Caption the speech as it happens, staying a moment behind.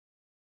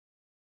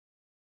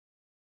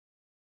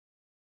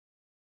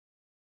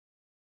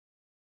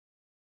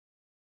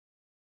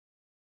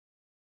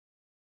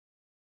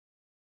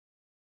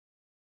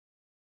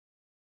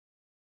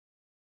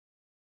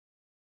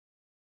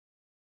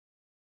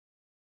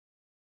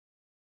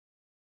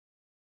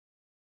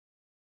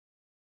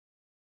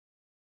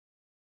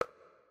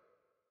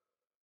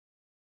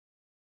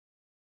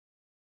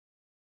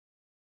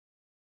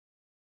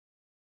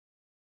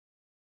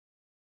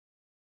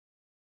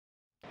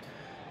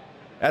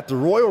At the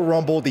Royal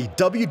Rumble, the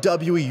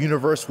WWE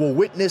Universe will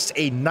witness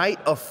a night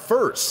of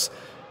firsts.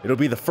 It'll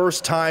be the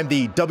first time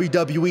the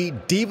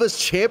WWE Divas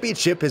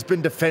Championship has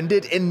been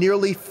defended in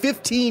nearly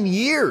 15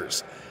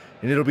 years.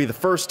 And it'll be the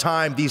first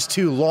time these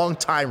two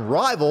longtime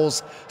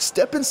rivals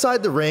step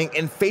inside the ring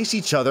and face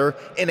each other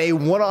in a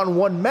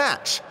one-on-one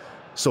match.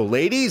 So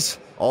ladies,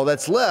 all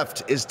that's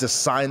left is to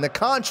sign the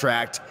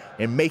contract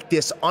and make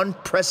this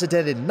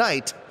unprecedented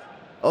night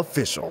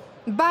official.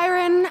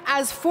 Byron,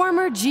 as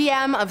former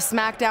GM of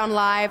SmackDown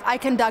Live, I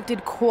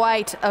conducted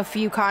quite a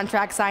few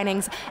contract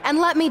signings, and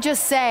let me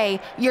just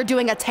say, you're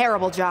doing a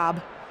terrible job.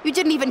 You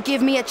didn't even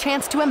give me a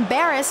chance to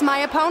embarrass my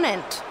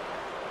opponent.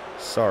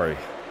 Sorry.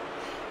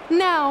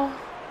 Now,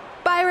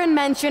 Byron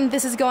mentioned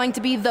this is going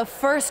to be the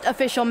first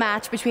official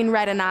match between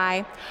Red and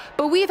I,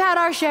 but we've had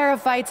our share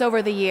of fights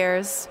over the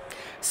years.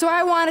 So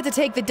I wanted to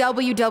take the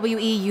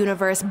WWE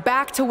Universe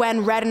back to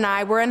when Red and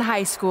I were in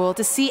high school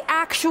to see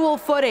actual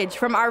footage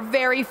from our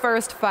very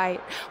first fight.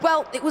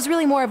 Well, it was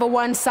really more of a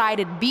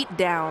one-sided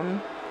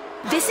beatdown.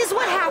 This is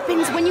what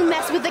happens when you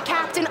mess with the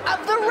captain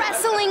of the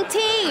wrestling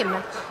team.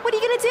 What are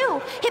you gonna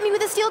do? Hit me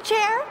with a steel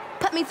chair?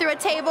 Put me through a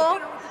table?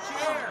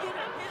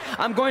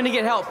 I'm going to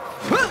get help.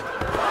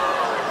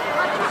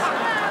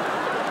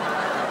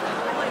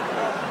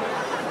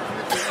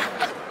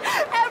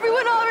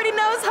 Everyone already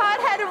knows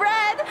Hothead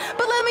Red,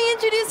 but let me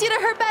introduce you to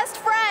her best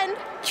friend,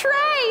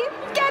 Trey.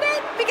 Get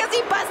it? Because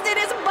he busted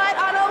his butt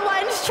on a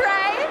lunch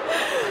tray.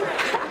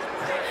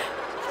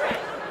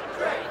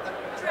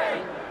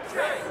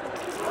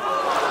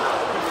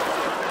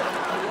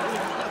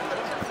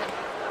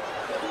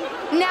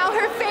 Now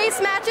her face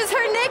matches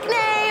her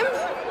nickname.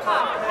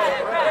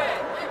 Hothead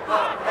Red.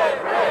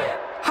 Hothead Red.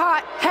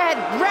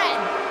 Hothead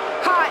Red.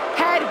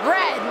 Hothead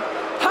Red.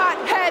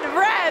 Hothead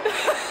Red.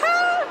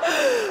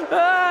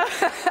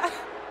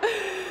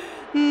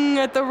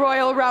 At the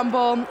Royal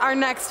Rumble, our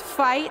next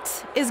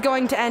fight is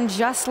going to end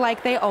just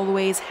like they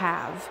always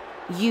have.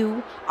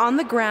 You, on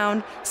the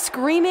ground,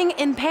 screaming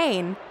in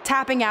pain,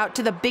 tapping out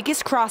to the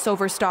biggest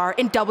crossover star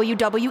in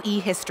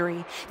WWE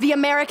history, the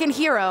American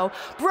hero,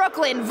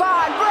 Brooklyn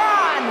Von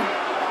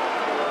Braun!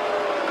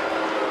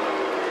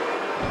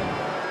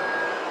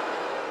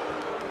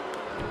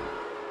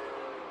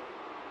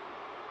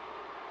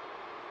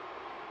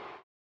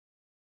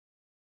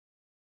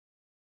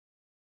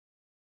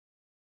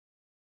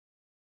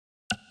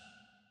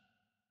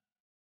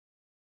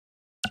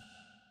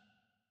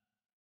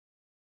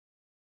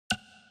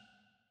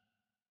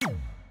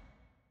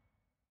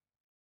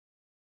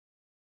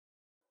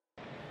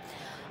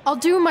 I'll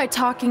do my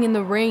talking in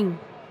the ring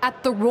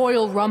at the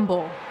Royal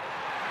Rumble.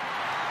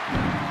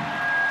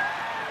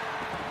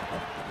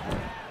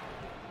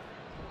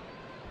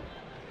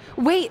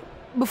 Wait,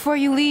 before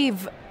you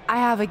leave, I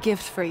have a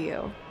gift for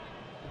you.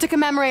 To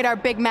commemorate our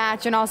big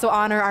match and also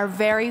honor our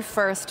very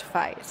first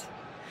fight.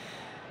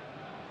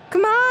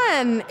 Come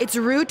on, it's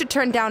rude to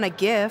turn down a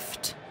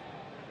gift.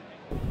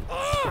 Of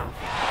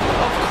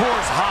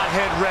course,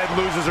 Hothead Red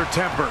loses her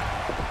temper.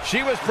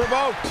 She was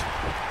provoked.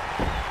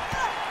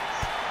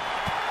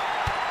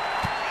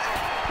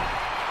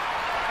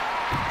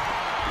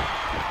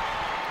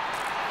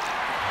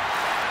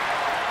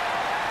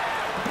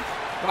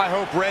 I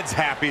hope Red's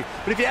happy,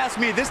 but if you ask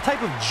me, this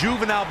type of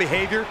juvenile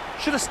behavior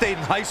should have stayed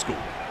in high school.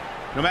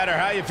 No matter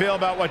how you feel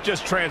about what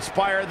just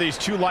transpired, these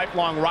two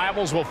lifelong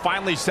rivals will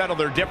finally settle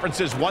their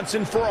differences once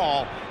and for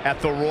all at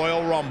the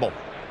Royal Rumble.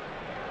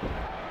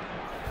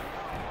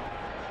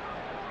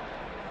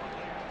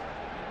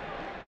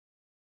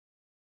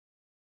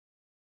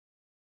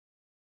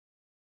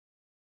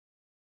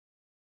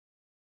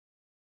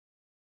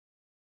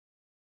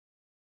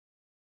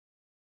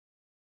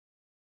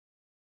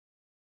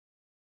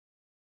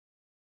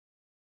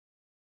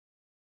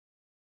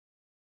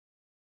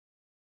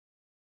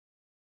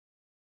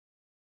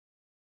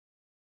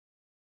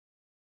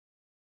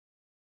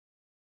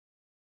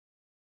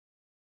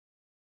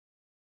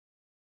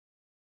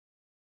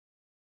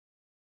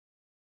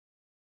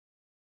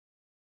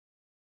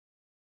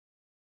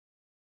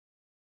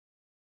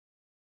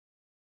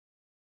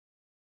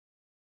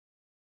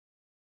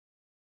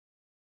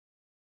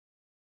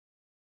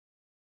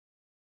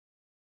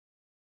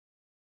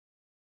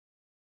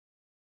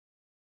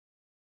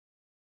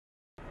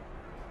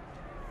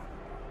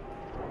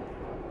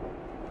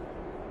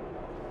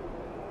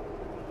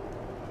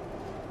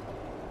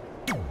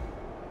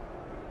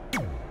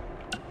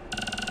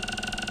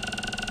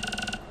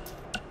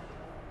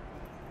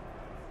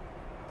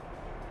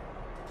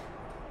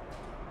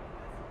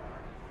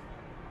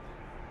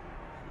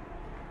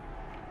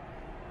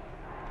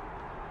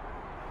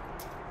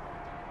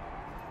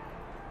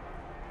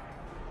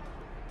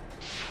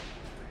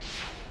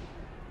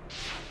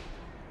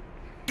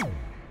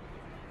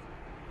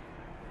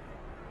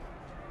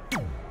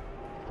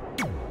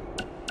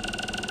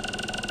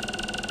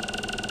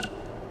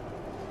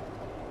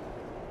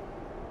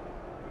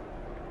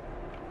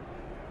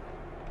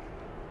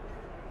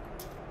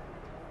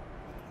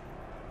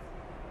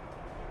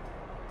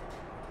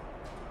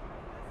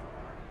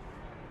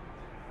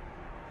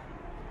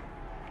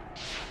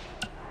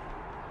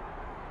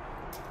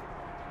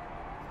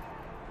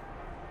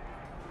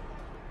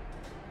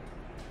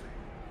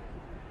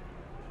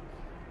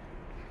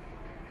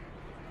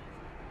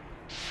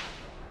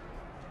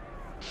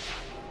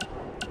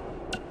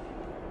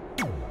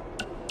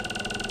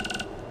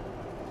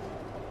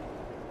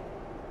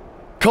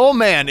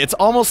 Coleman, it's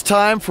almost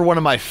time for one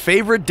of my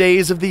favorite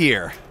days of the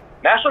year.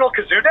 National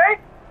Kazoo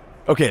Day?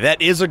 Okay, that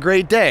is a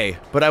great day,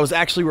 but I was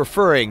actually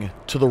referring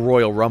to the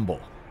Royal Rumble.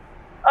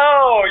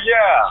 Oh,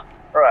 yeah.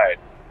 Right.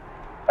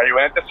 Are you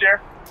in it this year?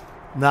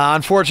 Nah,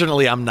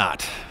 unfortunately, I'm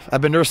not.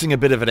 I've been nursing a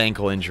bit of an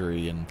ankle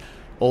injury, and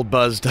old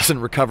Buzz doesn't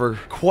recover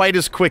quite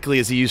as quickly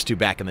as he used to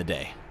back in the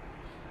day.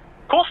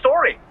 Cool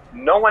story.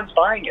 No one's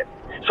buying it.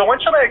 So when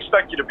should I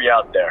expect you to be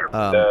out there?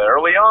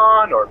 Early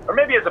on, or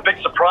maybe as a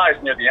big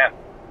surprise near the end?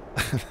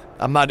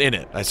 I'm not in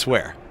it, I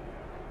swear.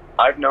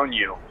 I've known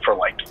you for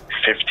like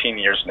 15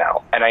 years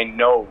now, and I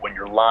know when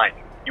you're lying.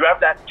 You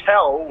have that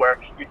tell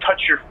where you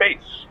touch your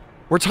face.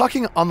 We're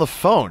talking on the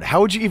phone.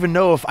 How would you even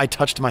know if I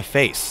touched my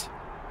face?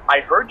 I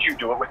heard you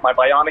do it with my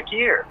bionic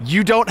ear.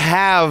 You don't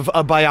have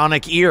a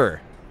bionic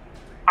ear.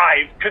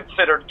 I've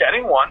considered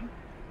getting one.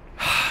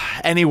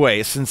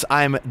 Anyway, since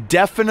I'm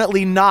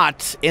definitely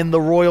not in the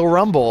Royal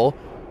Rumble,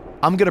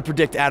 I'm going to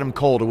predict Adam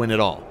Cole to win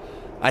it all.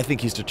 I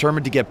think he's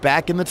determined to get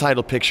back in the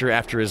title picture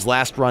after his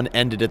last run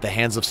ended at the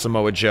hands of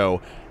Samoa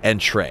Joe and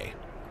Trey.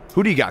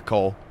 Who do you got,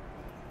 Cole?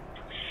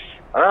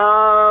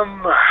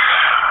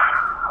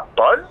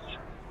 Buzz?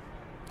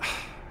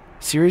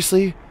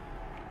 Seriously?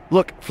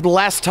 Look, for the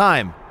last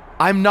time,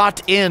 I'm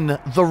not in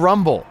the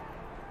Rumble.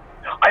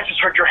 I just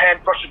heard your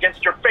hand brush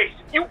against your face.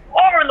 You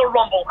are in the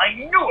Rumble. I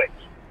knew it.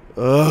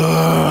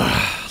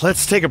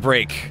 Let's take a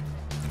break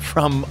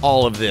from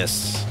all of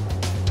this.